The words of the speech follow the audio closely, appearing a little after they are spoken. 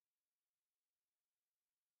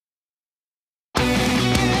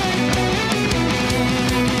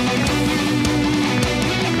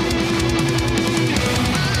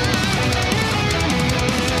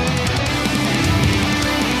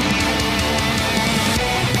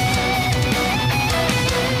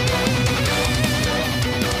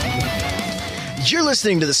You're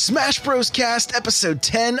listening to the Smash Bros. Cast, Episode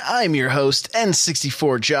 10. I'm your host,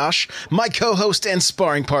 N64 Josh. My co-host and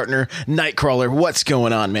sparring partner, Nightcrawler. What's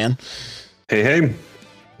going on, man? Hey.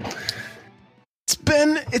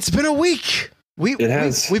 It's been a week. It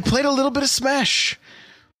has. We played a little bit of Smash.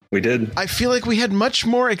 We did. I feel like we had much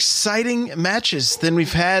more exciting matches than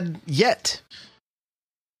we've had yet.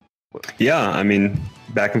 Yeah, I mean,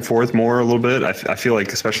 back and forth more a little bit. I feel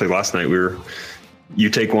like, especially last night, you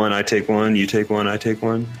take one, I take one, you take one, I take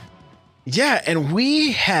one. Yeah, and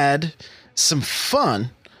we had some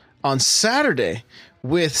fun on Saturday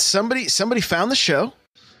with somebody found the show,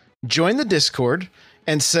 joined the Discord,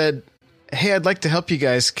 and said, hey, I'd like to help you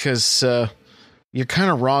guys because you're kind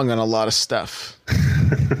of wrong on a lot of stuff.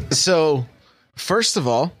 So, first of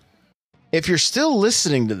all, if you're still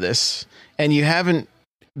listening to this and you haven't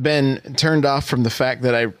been turned off from the fact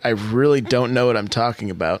that I really don't know what I'm talking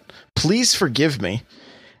about, please forgive me.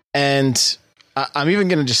 And I'm even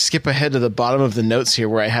going to just skip ahead to the bottom of the notes here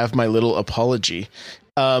where I have my little apology.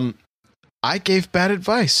 I gave bad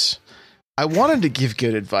advice. I wanted to give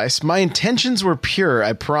good advice. My intentions were pure,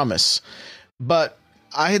 I promise. But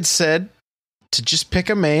I had said to just pick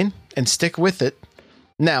a main and stick with it.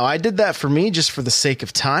 Now, I did that for me just for the sake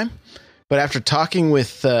of time. But after talking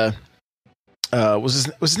with... was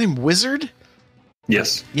his name Wizard?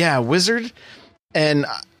 Yes. Yeah, Wizard. And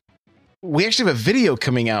we actually have a video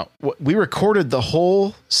coming out. We recorded the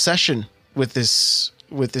whole session with this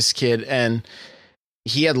kid, and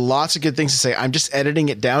he had lots of good things to say. I'm just editing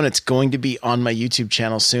it down. It's going to be on my YouTube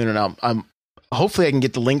channel soon, and I'm hopefully I can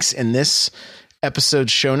get the links in this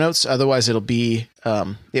episode's show notes. Otherwise, it will be up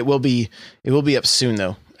soon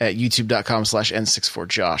though at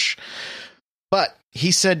youtube.com/n64josh. But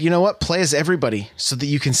he said, you know what? Play as everybody so that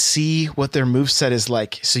you can see what their moveset is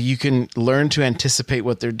like, so you can learn to anticipate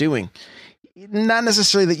what they're doing. Not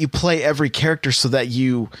necessarily that you play every character so that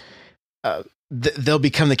you they'll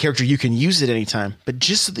become the character you can use at any time, but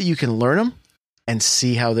just so that you can learn them and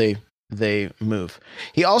see how they move.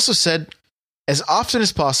 He also said, as often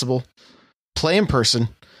as possible, play in person.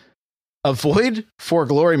 Avoid For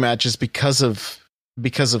Glory matches because of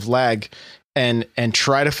lag. And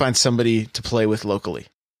try to find somebody to play with locally.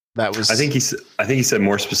 That was. I think he said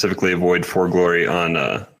more specifically avoid For Glory on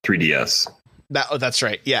 3DS. That's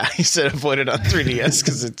right. Yeah, he said avoid it on 3DS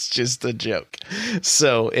because it's just a joke.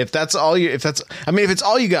 So if it's all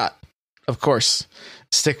you got, of course,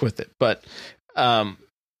 stick with it. But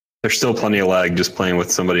there's still plenty of lag just playing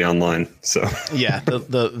with somebody online. So yeah,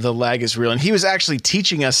 the lag is real. And he was actually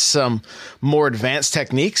teaching us some more advanced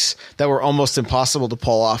techniques that were almost impossible to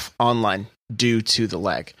pull off online due to the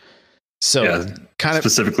lag. So yeah, kind of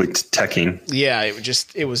specifically teching. Yeah,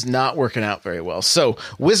 it was not working out very well. So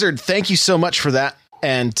Wizard, thank you so much for that.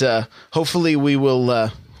 And hopefully we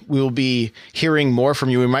will be hearing more from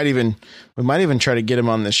you. We might even try to get him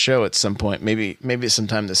on this show at some point, maybe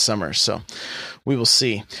sometime this summer. So we will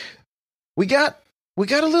see. We got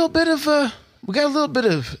a little bit of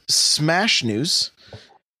Smash news.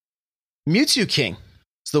 Mewtwo King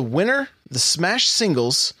is the winner of the Smash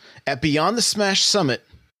singles at Beyond the Smash Summit,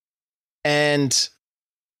 and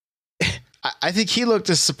I think he looked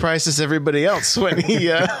as surprised as everybody else when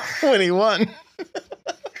he won.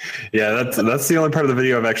 Yeah, that's the only part of the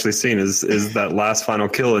video I've actually seen is that last final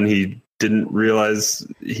kill, and he didn't realize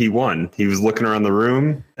he won. He was looking around the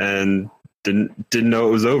room and didn't know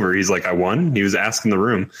it was over. He's like, I won? He was asking the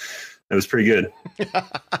room. It was pretty good.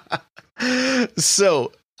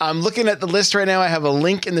 So I'm looking at the list right now. I have a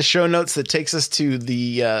link in the show notes that takes us to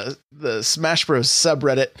the Smash Bros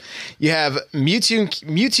subreddit. You have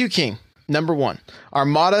Mewtwo King, number 1.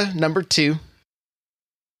 Armada, number 2.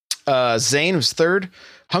 Zane was 3rd.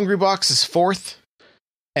 Hungrybox is 4th.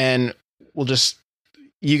 And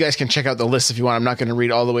you guys can check out the list if you want. I'm not going to read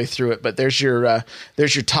all the way through it, but there's your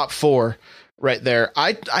top 4 right there.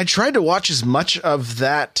 I tried to watch as much of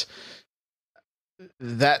that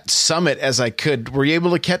summit as I could. Were you able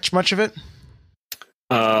to catch much of it?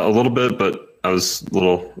 A little bit, but I was a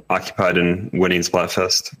little occupied in winning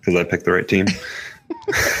Splatfest because I picked the right team.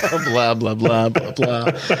 Blah, blah, blah, blah,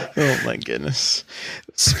 blah. Oh my goodness.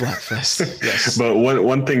 Splatfest. Yes. But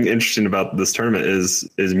one thing interesting about this tournament is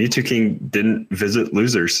Mewtwo King didn't visit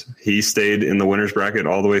losers. He stayed in the winner's bracket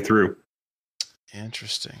all the way through.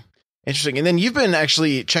 Interesting. And then you've been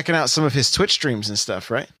actually checking out some of his Twitch streams and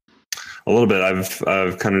stuff, right? A little bit.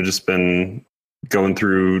 I've kind of just been going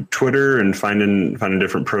through Twitter and finding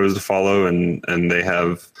different pros to follow, and they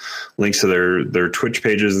have links to their Twitch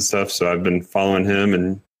pages and stuff. So I've been following him,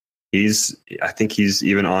 and I think he's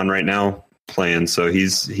even on right now playing. So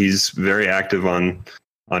he's very active on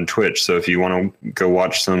Twitch. So if you want to go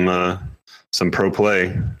watch some some pro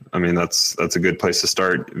play, I mean, that's a good place to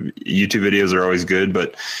start. YouTube videos are always good,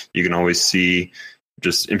 but you can always see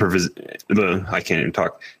just improvisation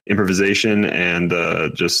and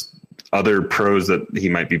just other pros that he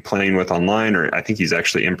might be playing with online, or I think he's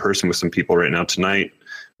actually in person with some people right now tonight.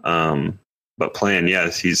 But playing,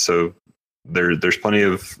 yes, there's plenty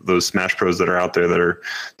of those Smash pros that are out there that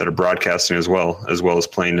are broadcasting as well as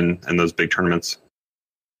playing in those big tournaments.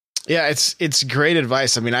 Yeah, it's great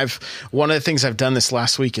advice. I mean, one of the things I've done this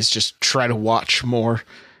last week is just try to watch more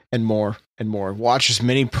and more and more. Watch as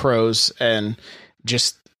many pros and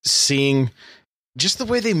just seeing just the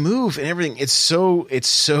way they move and everything. It's so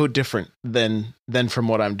different than from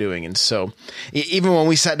what I'm doing. And so even when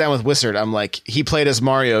we sat down with Wizard, I'm like, he played as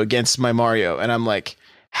Mario against my Mario, and I'm like,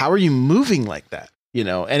 how are you moving like that? You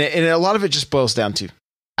know, and a lot of it just boils down to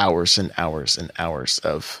hours and hours and hours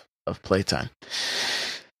of playtime.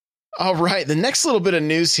 All right, the next little bit of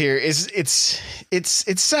news here is it's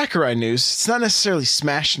Sakurai news. It's not necessarily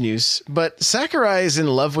Smash news, but Sakurai is in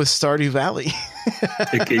love with Stardew Valley.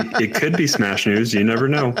 it could be Smash news. You never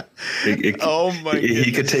know. Oh my!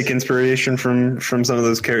 He could take inspiration from some of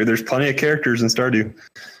those characters. There's plenty of characters in Stardew.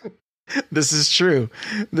 This is true.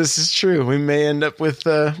 We may end up with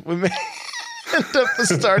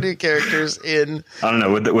Stardew characters in. I don't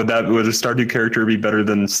know. Would a Stardew character be better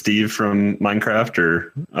than Steve from Minecraft,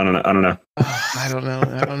 or I don't know. I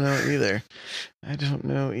don't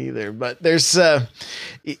know either. But there's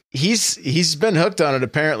he's been hooked on it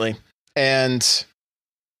apparently, and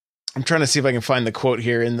I'm trying to see if I can find the quote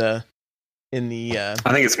here in the. I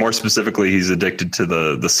think it's more specifically he's addicted to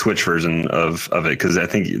the Switch version of it, because I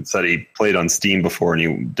think it said he played on Steam before and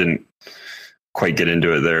he didn't quite get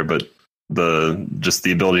into it there, but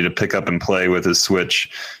the ability to pick up and play with his Switch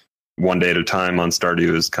one day at a time on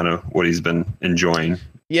Stardew is kind of what he's been enjoying.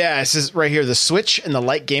 Yeah, it says right here, the Switch and the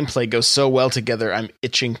light gameplay go so well together, I'm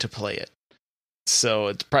itching to play it. So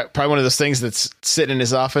it's probably one of those things that's sitting in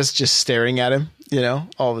his office just staring at him,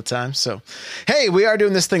 all the time. So, hey, we are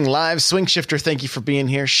doing this thing live. Swing Shifter, thank you for being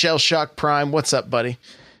here. Shell Shock Prime, what's up, buddy?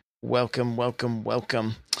 Welcome.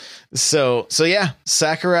 So yeah,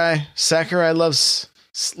 Sakurai loves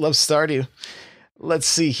Stardew. Let's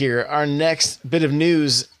see here. Our next bit of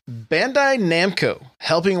news: Bandai Namco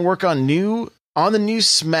helping work on the new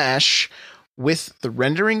Smash with the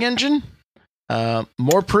rendering engine.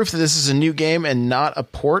 More proof that this is a new game and not a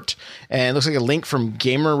port. And it looks like a link from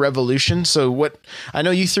Gamer Revolution. So I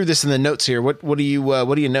know you threw this in the notes here. What do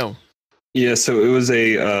you know? Yeah, so it was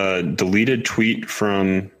a deleted tweet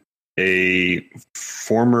from a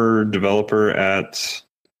former developer at,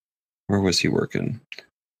 where was he working?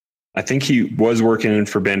 I think he was working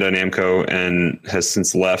for Bandai Namco and has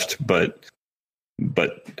since left, but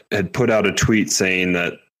had put out a tweet saying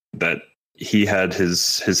that he had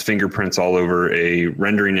his fingerprints all over a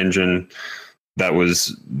rendering engine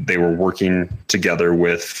they were working together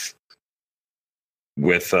with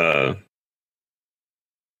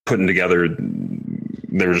putting together.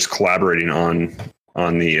 They were just collaborating on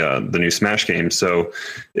the new Smash game. So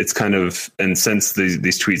it's kind of, and since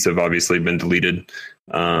these tweets have obviously been deleted,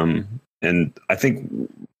 and I think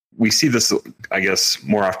we see this, I guess,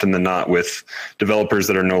 more often than not with developers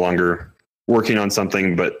that are no longer working on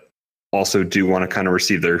something, but also do want to kind of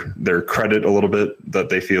receive their credit a little bit that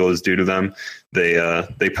they feel is due to them.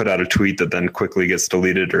 They put out a tweet that then quickly gets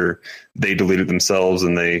deleted, or they delete it themselves,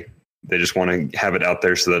 and they just want to have it out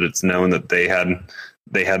there so that it's known that they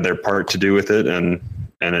had their part to do with it, and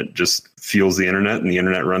it just fuels the internet, and the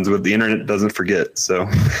internet runs with it. The internet doesn't forget. So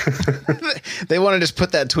they want to just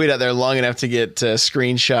put that tweet out there long enough to get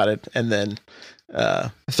screenshotted and then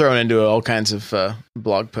thrown into all kinds of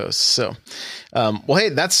blog posts. So, well,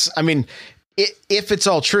 hey, if it's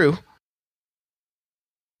all true,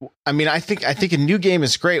 I think a new game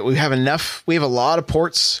is great. We have a lot of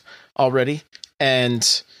ports already,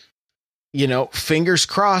 and fingers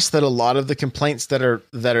crossed that a lot of the complaints that are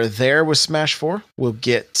there with Smash 4 will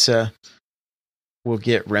get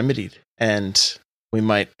remedied, and we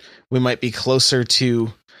might be closer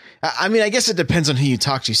to. I guess it depends on who you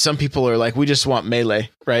talk to. Some people are like, we just want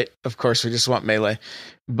Melee, right? Of course, we just want Melee.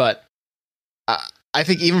 But I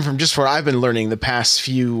think even from just what I've been learning the past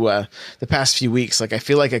few weeks, like I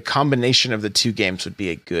feel like a combination of the two games would be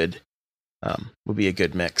a good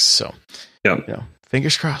mix. So, yeah,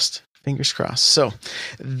 fingers crossed. So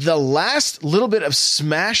the last little bit of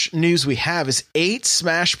Smash news we have is 8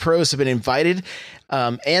 Smash Pros have been invited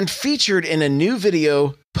and featured in a new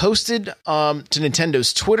video posted to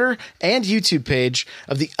Nintendo's Twitter and YouTube page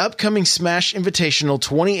of the upcoming Smash Invitational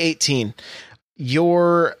 2018.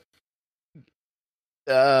 Your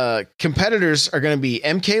competitors are going to be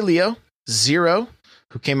MK Leo, Zero,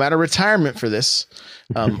 who came out of retirement for this,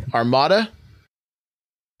 Armada,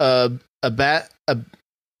 I'm going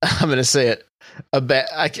to say it.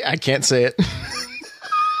 I can't say it.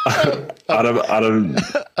 out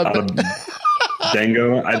of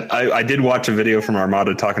Dango. I did watch a video from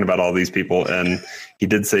Armada talking about all these people, and he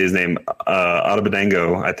did say his name.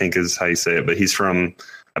 Abadango, I think is how you say it, but he's from,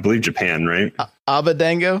 I believe, Japan, right?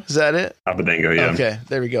 Abadango, is that it? Abadango, yeah. Okay,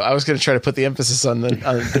 there we go. I was going to try to put the emphasis on a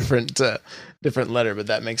different letter, but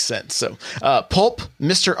that makes sense. So, Pulp,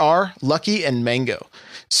 Mr. R, Lucky, and Mango.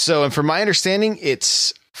 So, and from my understanding,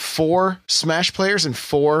 it's 4 Smash players and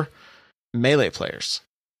 4 Melee players.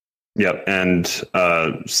 Yep, and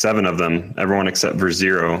 7 of them, everyone except for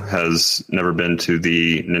Zero, has never been to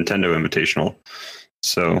the Nintendo Invitational.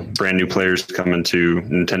 So brand new players coming to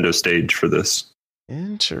Nintendo stage for this.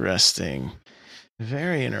 Interesting.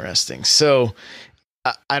 Very interesting. So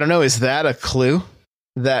I don't know, is that a clue?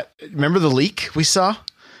 That, remember the leak we saw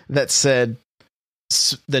that said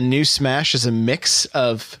the new Smash is a mix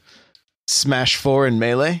of Smash 4 and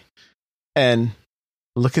Melee? And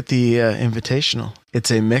look at the Invitational. It's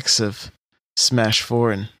a mix of Smash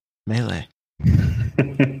 4 and Melee.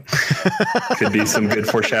 Could be some good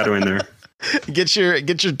foreshadowing there. Get your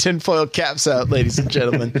tinfoil caps out, ladies and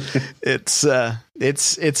gentlemen. It's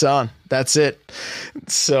on. That's it.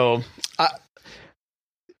 So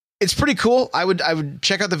it's pretty cool. I would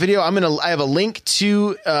check out the video. I have a link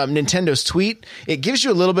to Nintendo's tweet. It gives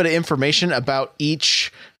you a little bit of information about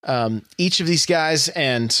each of these guys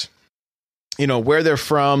and where they're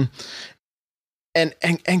from. And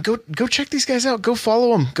go check these guys out. Go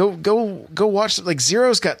follow them. Go watch. Like,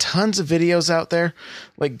 Zero's got tons of videos out there.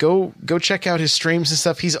 Like, go check out his streams and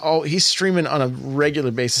stuff. He's streaming on a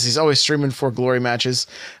regular basis. He's always streaming for Glory matches.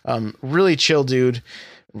 Really chill dude.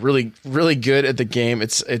 Really, really good at the game.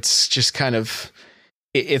 It's just kind of,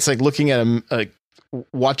 it's like looking at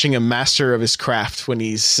watching a master of his craft when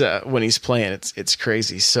he's playing. It's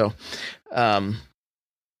crazy. So,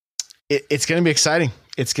 it's going to be exciting.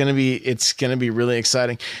 It's going to be really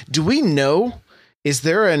exciting. Do we know, is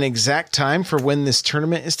there an exact time for when this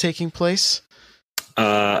tournament is taking place?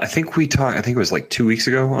 I think it was like 2 weeks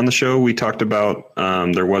ago on the show. We talked about,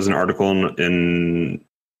 there was an article in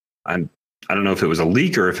I don't know if it was a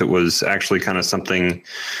leak or if it was actually kind of something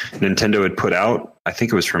Nintendo had put out. I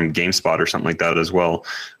think it was from GameSpot or something like that as well.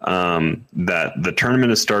 That the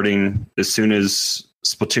tournament is starting as soon as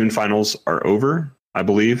Splatoon finals are over, I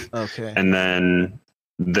believe. Okay. And then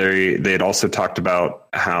they had also talked about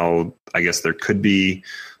how, I guess, there could be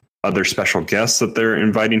other special guests that they're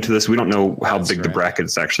inviting to this. We don't know how big the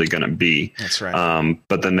bracket's actually going to be. That's right.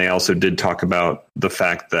 But then they also did talk about the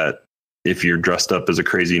fact that if you're dressed up as a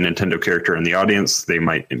crazy Nintendo character in the audience, they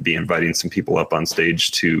might be inviting some people up on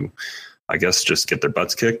stage to, I guess, just get their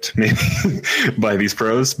butts kicked maybe by these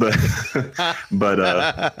pros. But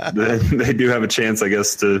they do have a chance, I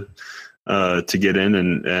guess, to get in,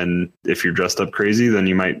 and if you're dressed up crazy, then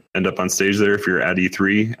you might end up on stage there if you're at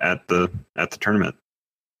E3 at the tournament.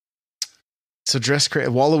 So dress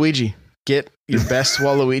crazy, Waluigi. Get your best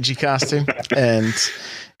Waluigi costume and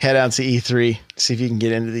head out to E3. See if you can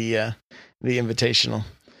get into the Invitational.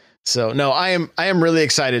 So no, I am really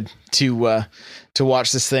excited to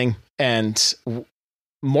watch this thing, and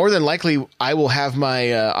more than likely I will have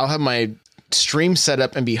I'll have my stream set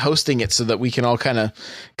up and be hosting it so that we can all kind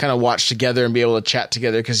of watch together and be able to chat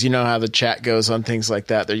together, because you know how the chat goes on things like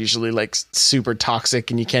that. They're usually like super toxic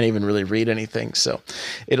and you can't even really read anything. So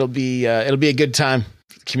it'll be a good time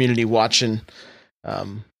for the community watching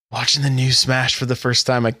the new Smash for the first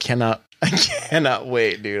time. I cannot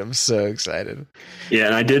wait, dude. I'm so excited. Yeah,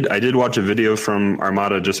 and I did watch a video from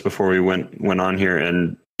Armada just before we went on here,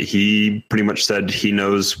 and he pretty much said he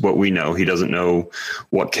knows what we know. He doesn't know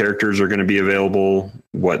what characters are going to be available,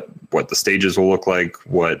 what the stages will look like,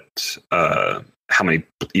 how many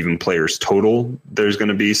even players total there's going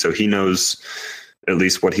to be. So he knows, at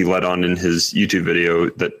least what he let on in his YouTube video,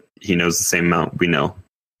 that he knows the same amount we know.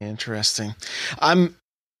 Interesting. I'm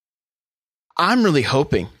really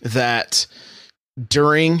hoping that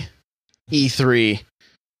during E3,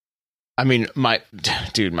 I mean, my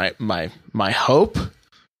hope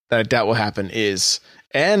that I doubt will happen is,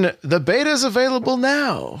 and the beta is available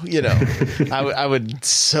now. I would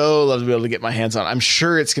so love to be able to get my hands on. I'm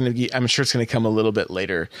sure it's going to come a little bit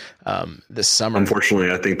later this summer.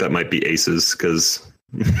 Unfortunately, I think that might be Aces, because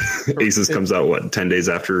Aces comes out 10 days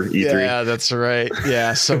after E3. Yeah, that's right.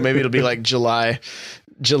 Yeah, so maybe it'll be like July,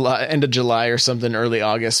 end of July or something, early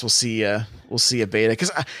August. We'll see a beta,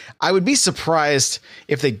 because I would be surprised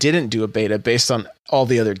if they didn't do a beta based on all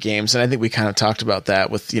the other games. And I think we kind of talked about that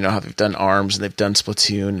with, how they've done ARMS and they've done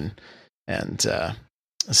Splatoon, and Mm-hmm. And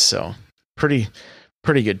so pretty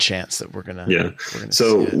good chance that we're gonna. Yeah.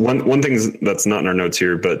 So one thing that's not in our notes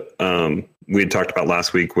here, but we had talked about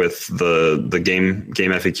last week with the game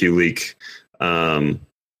FAQ leak,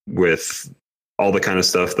 with all the kind of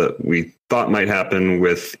stuff that we thought might happen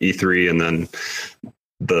with E3, and then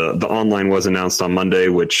the online was announced on Monday,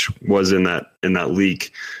 which was in that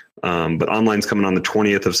leak. But online's coming on the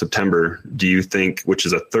 20th of September. Do you think, which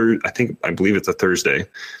is I believe it's a Thursday.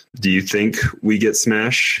 Do you think we get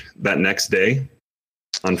Smash that next day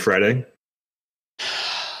on Friday?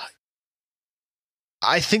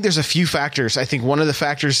 I think there's a few factors. I think one of the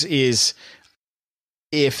factors is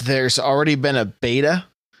if there's already been a beta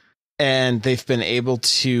and they've been able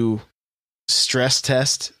to stress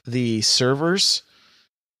test the servers,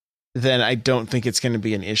 then I don't think it's going to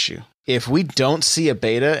be an issue. If we don't see a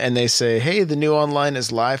beta and they say, hey, the new online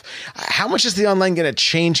is live, how much is the online going to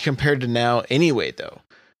change compared to now anyway, though?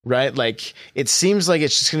 Right? Like, it seems like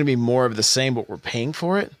it's just going to be more of the same, but we're paying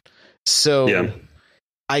for it. So yeah.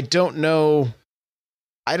 I don't know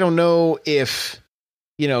if,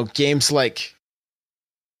 games like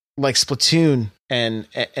Splatoon and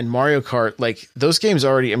Mario Kart, like those games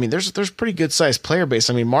already, I mean, there's pretty good sized player base.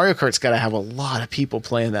 I mean, Mario Kart's got to have a lot of people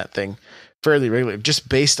playing that thing fairly regularly, just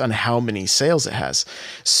based on how many sales it has.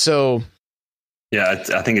 So yeah,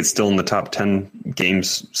 I think it's still in the top 10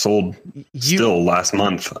 games sold still last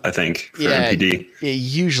month, I think, for NPD. It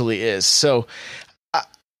usually is. So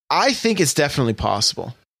I think it's definitely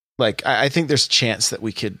possible. Like, I think there's a chance that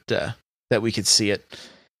we could see it.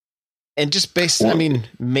 And just based, I mean,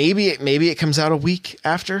 maybe it comes out a week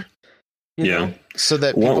after. You know, so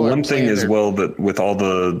that one thing as well, that with all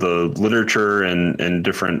the literature and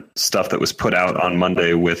different stuff that was put out on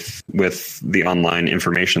Monday with the online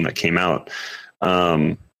information that came out,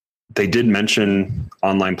 they did mention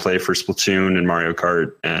online play for Splatoon and Mario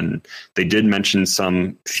Kart, and they did mention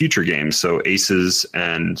some future games, so Aces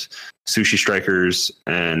and Sushi Strikers,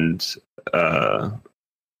 and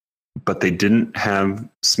but they didn't have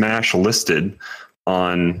Smash listed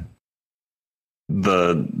on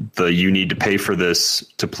the you need to pay for this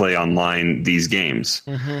to play online these games,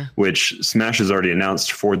 which Smash has already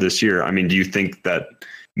announced for this year. I mean, do you think that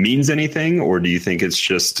means anything, or do you think it's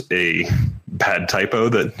just a bad typo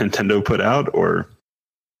that Nintendo put out? Or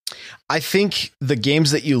I think the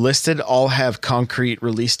games that you listed all have concrete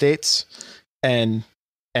release dates, and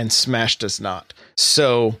Smash does not.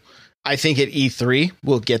 So I think at E3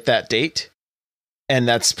 we'll get that date, and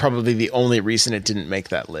that's probably the only reason it didn't make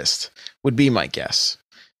that list, would be my guess.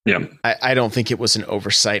 Yeah. I don't think it was an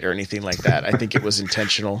oversight or anything like that. I think it was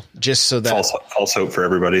intentional, just so that false hope for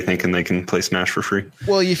everybody thinking they can play Smash for free.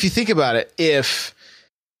 Well, if you think about it, if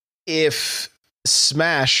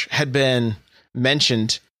Smash had been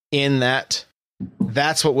mentioned in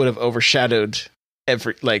that's what would have overshadowed that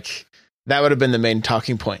would have been the main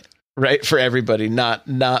talking point, right? For everybody, not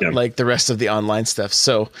like the rest of the online stuff.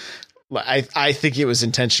 So I think it was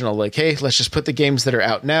intentional. Like, hey, let's just put the games that are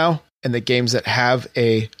out now and the games that have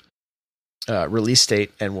a release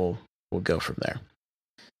date, and we'll go from there.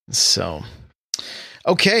 So,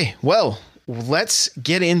 okay, well, let's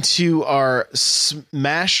get into our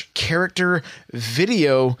Smash character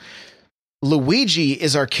video. Luigi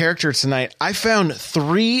is our character tonight. I found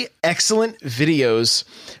 3 excellent videos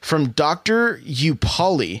from Dr.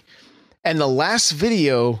 Upali, and the last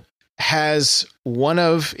video has one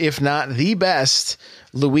of, if not the best,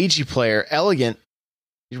 Luigi player, Elegant,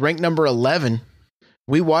 ranked number 11.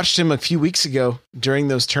 We watched him a few weeks ago during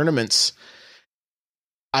those tournaments.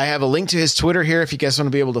 I have a link to his Twitter here if you guys want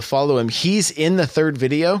to be able to follow him. He's in the 3rd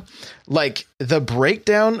video. Like, the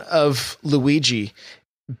breakdown of Luigi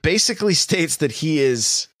basically states that he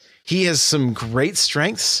has some great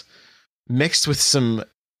strengths mixed with some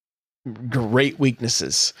great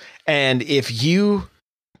weaknesses. And if you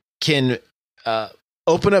can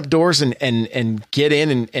open up doors and get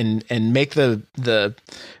in and make the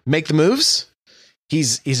moves,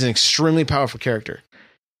 he's an extremely powerful character.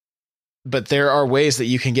 But there are ways that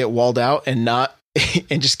you can get walled out and not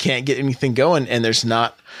and just can't get anything going, and there's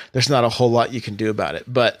not a whole lot you can do about it.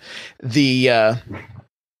 But the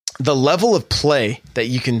level of play that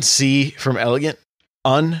you can see from Elegant,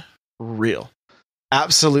 unreal.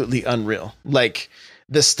 Absolutely unreal. Like,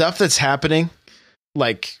 the stuff that's happening,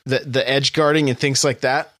 like the edge guarding and things like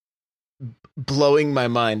that, blowing my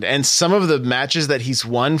mind. And some of the matches that he's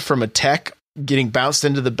won from a tech getting bounced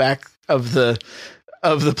into the back of the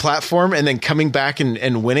platform and then coming back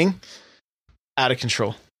and winning, out of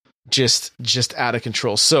control. Just out of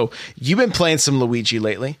control. So you've been playing some Luigi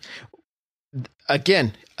lately.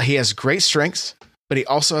 Again, he has great strengths, but he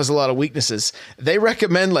also has a lot of weaknesses. They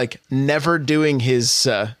recommend like never doing his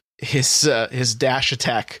dash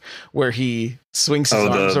attack where he swings his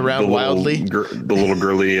arms around wildly. The little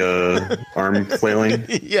girly arm flailing.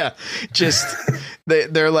 Yeah, just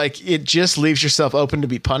they're like, it just leaves yourself open to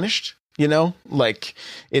be punished. You know, like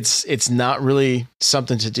it's not really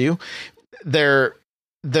something to do. There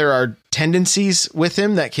are tendencies with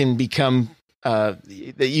him that can become that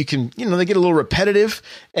you can, you know, they get a little repetitive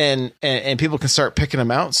and people can start picking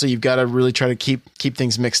them out. So you've got to really try to keep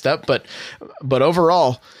things mixed up. But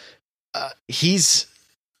overall, he's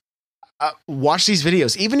watch these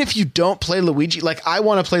videos. Even if you don't play Luigi, like I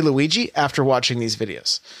want to play Luigi after watching these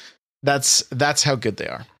videos. That's how good they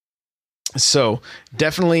are. So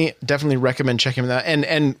definitely recommend checking that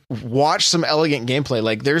and watch some elegant gameplay.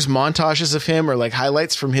 Like there's montages of him or like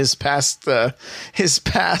highlights from his past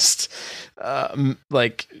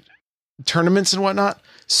like tournaments and whatnot.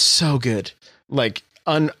 So good. Like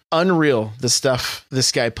unreal the stuff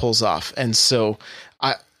this guy pulls off. And so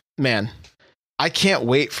I can't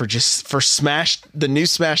wait for Smash, the new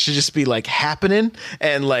Smash to just be like happening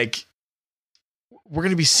and like, we're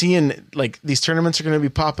going to be seeing like these tournaments are going to be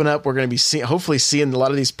popping up. We're going to be hopefully seeing a lot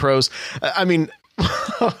of these pros. I mean,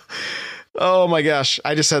 oh my gosh,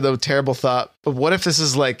 I just had the terrible thought. But what if this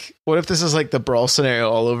is like the Brawl scenario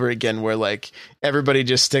all over again, where like everybody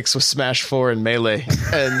just sticks with Smash 4 and Melee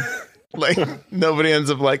and like nobody ends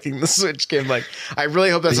up liking the Switch game. Like, I really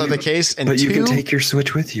hope that's not the case. And you can take your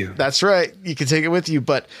Switch with you. That's right. You can take it with you,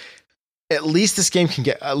 but at least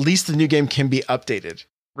the new game can be updated.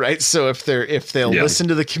 Right. So if they'll listen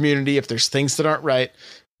to the community, if there's things that aren't right,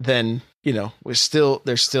 then, you know, there's still.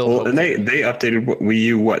 Well, and they updated Wii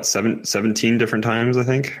U, 17 different times, I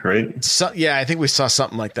think. Right. So, yeah, I think we saw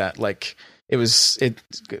something like that. Like it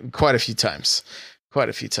quite a few times.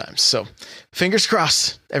 So fingers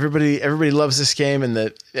crossed. Everybody loves this game, and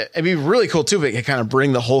it'd be really cool too. If it can kind of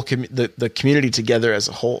bring the whole the community together as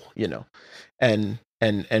a whole, you know, and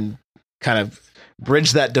kind of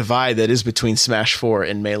bridge that divide that is between Smash 4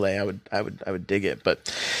 and Melee. I would dig it.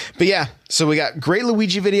 But yeah, so we got great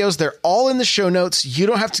Luigi videos. They're all in the show notes. You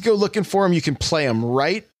don't have to go looking for them. You can play them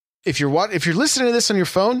right. If you're listening to this on your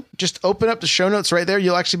phone, just open up the show notes right there.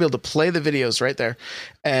 You'll actually be able to play the videos right there.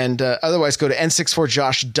 And otherwise, go to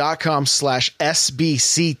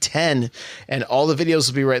n64josh.com/SBC10 and all the videos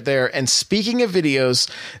will be right there. And speaking of videos,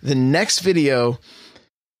 the next video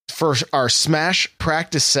for our Smash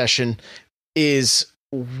practice session is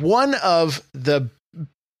one of the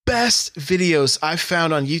best videos I've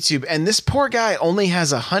found on YouTube. And this poor guy only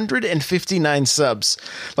has 159 subs.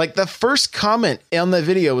 Like the first comment on the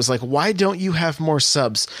video was like, why don't you have more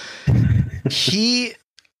subs? This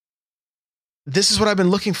is what I've been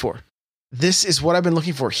looking for.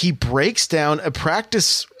 He breaks down a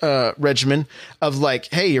practice regimen of like,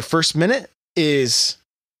 hey, your first minute is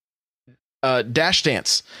dash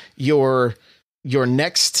dance. Your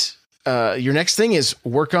next thing is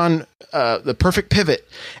work on the perfect pivot,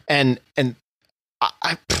 and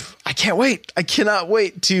I can't wait. I cannot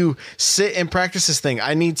wait to sit and practice this thing.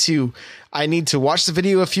 I need to watch the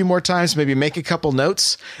video a few more times, maybe make a couple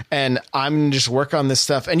notes, and I'm just work on this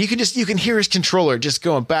stuff. And you can hear his controller just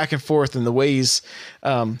going back and forth, and the way he's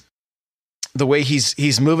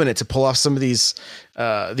moving it to pull off some of these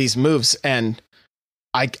moves. And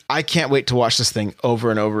I can't wait to watch this thing over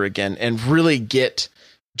and over again and really get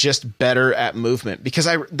just better at movement, because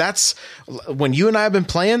that's when you and I have been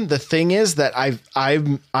playing. The thing is that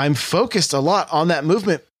I'm focused a lot on that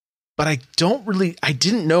movement, but I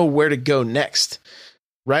didn't know where to go next.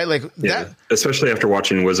 Right. Like that, especially after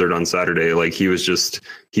watching Wizard on Saturday, like he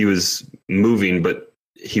was moving, but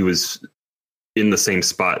he was in the same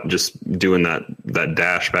spot, just doing that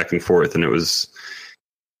dash back and forth. And it was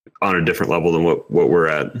on a different level than what we're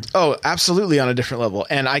at. Oh, absolutely. On a different level.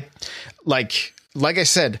 And like I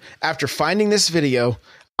said, after finding this video,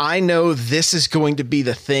 I know this is going to be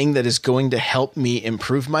the thing that is going to help me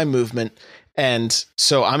improve my movement. And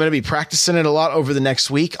so I'm going to be practicing it a lot over the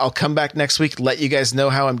next week. I'll come back next week, let you guys know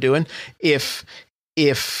how I'm doing. If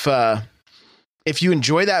you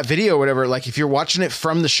enjoy that video or whatever, like if you're watching it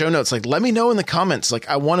from the show notes, like let me know in the comments. Like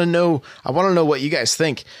I want to know what you guys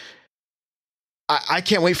think. I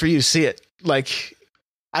can't wait for you to see it. Like,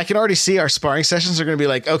 I can already see our sparring sessions are going to be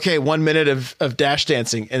like, okay, 1 minute of dash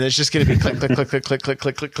dancing. And it's just going to be click, click, click, click, click, click,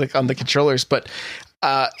 click, click, click on the controllers. But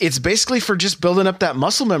it's basically for just building up that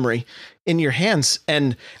muscle memory in your hands.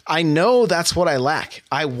 And I know that's what I lack.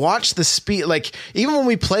 I watch the speed. Like even when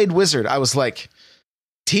we played Wizard, I was like,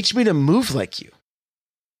 teach me to move like you.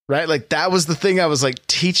 Right. Like that was the thing. I was like,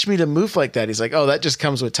 teach me to move like that. He's like, oh, that just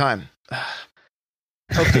comes with time.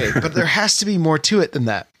 Okay, but there has to be more to it than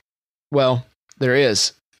that. Well, there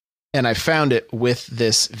is. And I found it with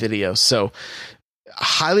this video. So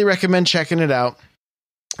highly recommend checking it out,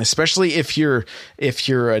 especially if you're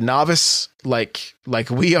a novice like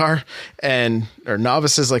we are, or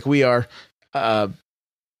novices like we are.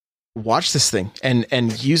 Watch this thing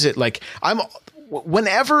and use it.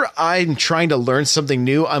 Whenever I'm trying to learn something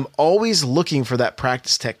new, I'm always looking for that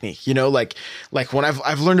practice technique. Like when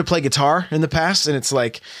I've learned to play guitar in the past, and it's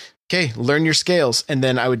like, okay, learn your scales. And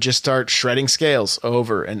then I would just start shredding scales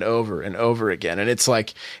over and over and over again. And it's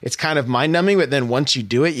like, it's kind of mind numbing, but then once you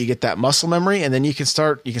do it, you get that muscle memory, and then you can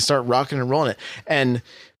start rocking and rolling it. And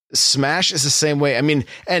Smash is the same way. I mean,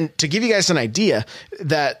 and to give you guys an idea,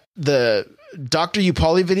 that the Dr.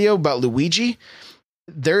 Upali video about Luigi,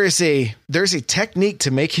 there's a technique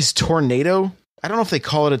to make his tornado. I don't know if they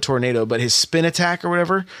call it a tornado, but his spin attack or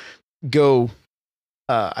whatever go,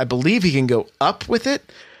 I believe he can go up with it,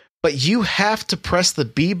 but you have to press the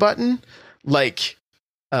B button like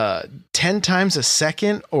 10 times a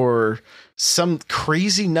second or some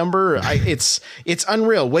crazy number. It's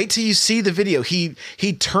unreal. Wait till you see the video. He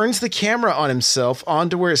turns the camera on himself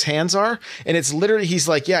onto where his hands are, and it's literally, he's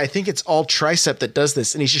like, yeah, I think it's all tricep that does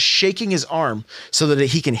this, and he's just shaking his arm so that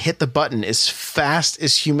he can hit the button as fast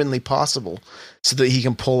as humanly possible, so that he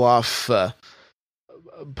can pull off. So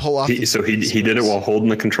he did it while holding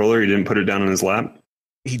the controller. He didn't put it down on his lap.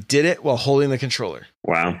 He did it while holding the controller.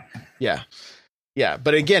 Wow. Yeah. Yeah.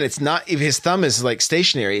 But again, it's not, if his thumb is like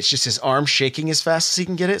stationary, it's just his arm shaking as fast as he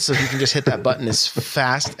can get it. So he can just hit that button as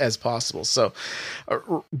fast as possible. So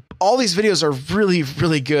all these videos are really,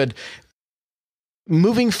 really good.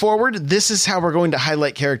 Moving forward, this is how we're going to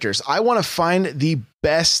highlight characters. I want to find the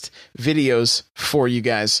best videos for you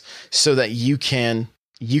guys so that you can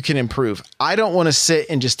improve. I don't want to sit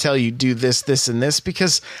and just tell you do this, this, and this,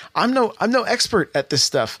 because I'm no expert at this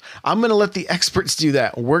stuff. I'm going to let the experts do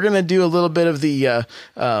that. We're going to do a little bit of the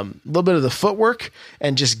footwork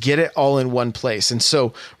and just get it all in one place. And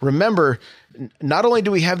so remember, not only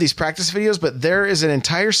do we have these practice videos, but there is an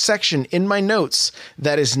entire section in my notes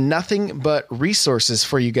that is nothing but resources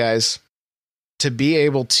for you guys to be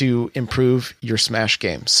able to improve your Smash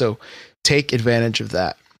game. So take advantage of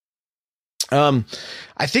that.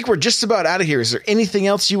 I think we're just about out of here. Is there anything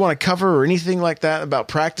else you want to cover or anything like that about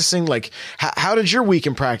practicing? Like, how did your week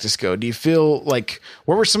in practice go? Do you feel like,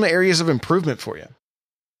 what were some areas of improvement for you?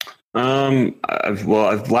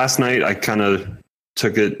 Last night I kind of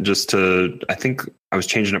took it just to, I think I was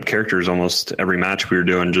changing up characters almost every match we were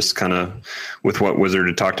doing, just kind of with what Wizard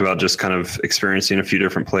had talked about, just kind of experiencing a few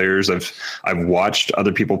different players. I've watched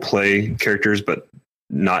other people play characters, but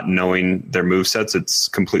not knowing their move sets, it's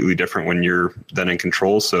completely different when you're then in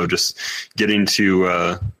control. So just getting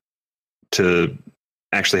to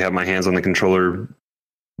actually have my hands on the controller,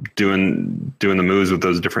 doing the moves with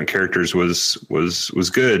those different characters was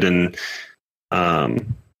good. And I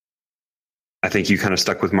think you kind of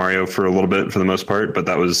stuck with Mario for a little bit for the most part, but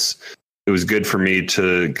it was good for me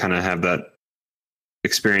to kind of have that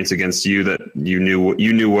experience against you, that you knew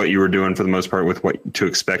what you were doing for the most part with what to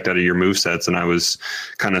expect out of your move sets. And I was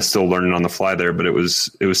kind of still learning on the fly there, but it was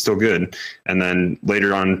still good. And then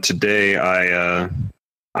later on today, I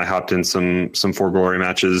hopped in some For Glory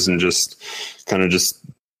matches and just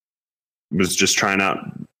was trying out.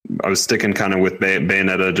 I was sticking kind of with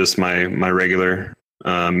Bayonetta, just my regular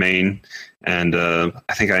main. And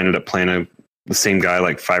I think I ended up playing the same guy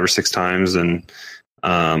like 5 or 6 times. And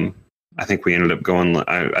I think we ended up going,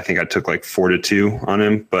 I think I took like 4-2 on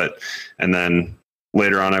him, and then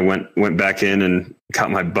later on I went back in and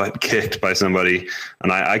got my butt kicked by somebody,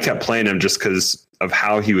 and I kept playing him just because of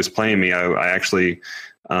how he was playing me. I actually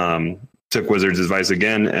took Wizard's advice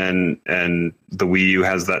again, and the Wii U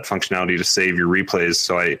has that functionality to save your replays.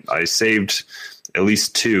 So I saved at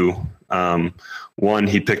least 2. One,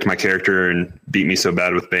 he picked my character and beat me so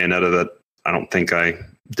bad with Bayonetta that I don't think I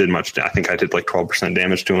did much. I think I did like 12%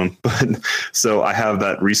 damage to him. But so I have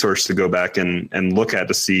that resource to go back and look at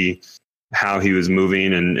to see how he was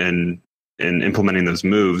moving and implementing those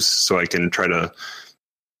moves, so I can try to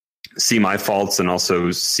see my faults and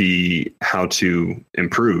also see how to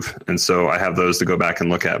improve. And so I have those to go back and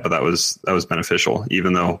look at, but that was beneficial.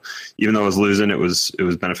 Even though I was losing, it was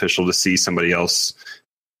beneficial to see somebody else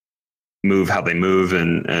move how they move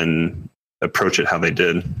and approach it how they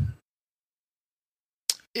did.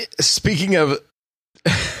 Speaking of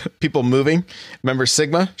people moving, remember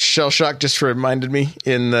Sigma? Shell Shock just reminded me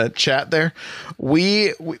in the chat there.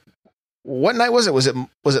 We what night was it? Was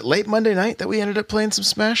it late Monday night that we ended up playing some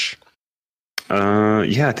Smash?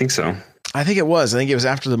 Yeah, I think so. I think it was. I think it was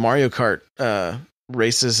after the Mario Kart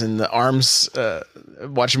races in the arms,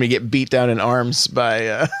 watching me get beat down in arms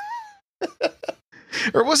by,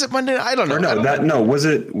 or was it Monday? I don't know. Was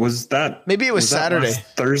that maybe it was Saturday,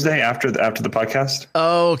 Thursday after the podcast?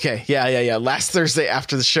 Oh, okay. Yeah. Last Thursday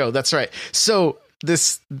after the show. That's right. So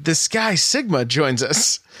this guy Sigma joins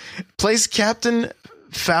us, plays Captain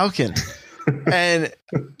Falcon, and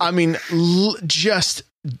I mean, just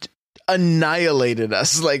annihilated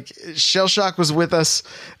us. Like Shell Shock was with us.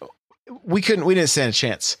 We didn't stand a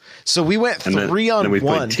chance. So we went 3-on-1.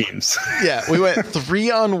 Played teams. Yeah, we went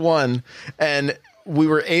 3-on-1, and we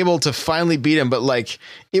were able to finally beat him. But like,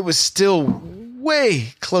 it was still way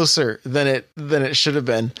closer than it should have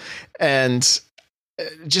been, and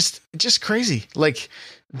just crazy. Like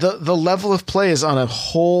the level of play is on a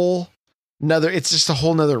whole nother. It's just a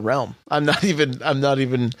whole nother realm. I'm not even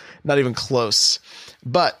close.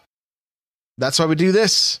 But that's why we do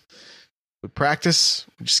this. We practice.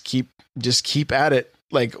 We just keep at it.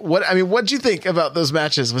 Like what'd you think about those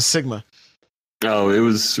matches with Sigma? Oh,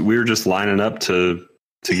 we were just lining up to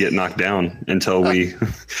get knocked down until we,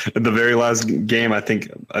 at the very last game, I think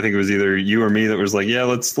it was either you or me that was like, yeah,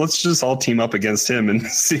 let's just all team up against him and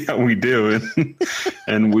see how we do.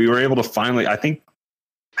 And we were able to finally, I think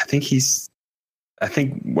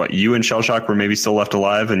what, you and Shell Shock were maybe still left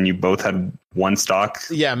alive, and you both had one stock.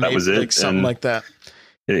 Yeah, that was it. Like something like that.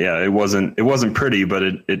 Yeah, it wasn't pretty, but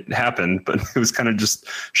it happened. But it was kind of just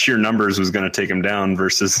sheer numbers was going to take him down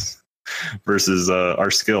versus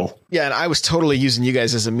our skill. Yeah, and I was totally using you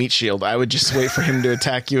guys as a meat shield. I would just wait for him to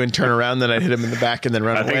attack you and turn around, then I'd hit him in the back and then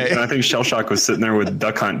run away. I think Shell Shock was sitting there with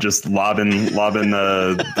Duck Hunt just lobbing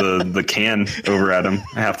the can over at him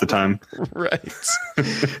half the time. Right.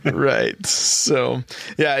 So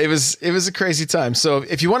yeah, it was a crazy time. So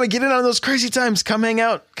if you want to get in on those crazy times, come hang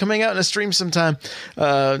out in a stream sometime.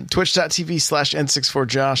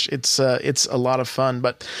 Twitch.tv/N64Josh. It's a lot of fun.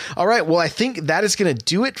 But all right, well, I think that is going to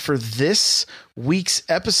do it for this week's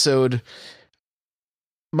episode.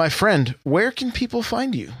 My friend, where can people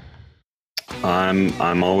find you?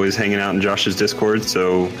 I'm always hanging out in Josh's Discord,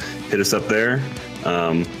 so hit us up there.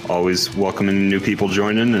 Always welcoming new people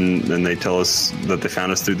joining, and they tell us that they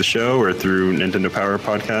found us through the show or through Nintendo Power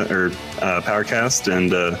Podcast or Powercast,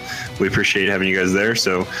 and we appreciate having you guys there.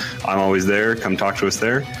 So I'm always there. Come talk to us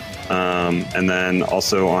there. And then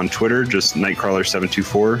also on Twitter, just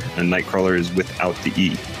Nightcrawler724, and Nightcrawler is without the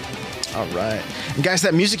E. All right. And guys,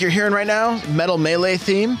 that music you're hearing right now, Metal Melee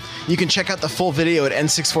theme, you can check out the full video at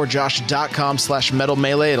n64josh.com/Metal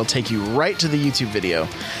Melee. It'll take you right to the YouTube video.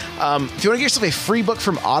 If you want to get yourself a free book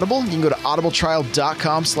from Audible, you can go to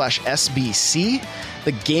audibletrial.com/SBC.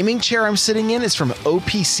 The gaming chair I'm sitting in is from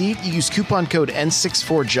OPC. You use coupon code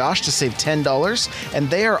N64Josh to save $10, and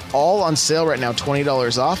they are all on sale right now,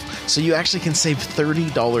 $20 off. So you actually can save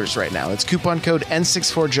 $30 right now. It's coupon code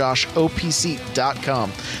N64Josh,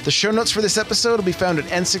 OPC.com. The show notes for this episode will be found at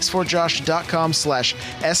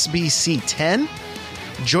N64Josh.com/SBC10.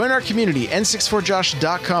 Join our community,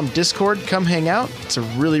 N64Josh.com Discord. Come hang out. It's a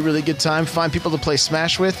really, really good time. Find people to play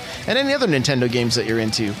Smash with and any other Nintendo games that you're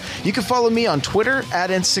into. You can follow me on Twitter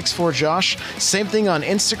at N64Josh. Same thing on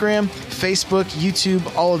Instagram, Facebook,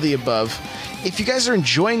 YouTube, all of the above. If you guys are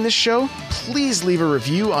enjoying this show, please leave a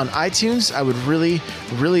review on iTunes. I would really,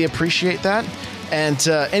 really appreciate that. And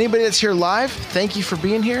anybody that's here live, thank you for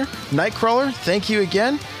being here. Nightcrawler, thank you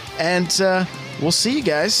again. And we'll see you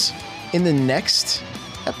guys in the next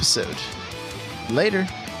episode. Later.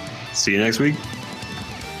 See you next week.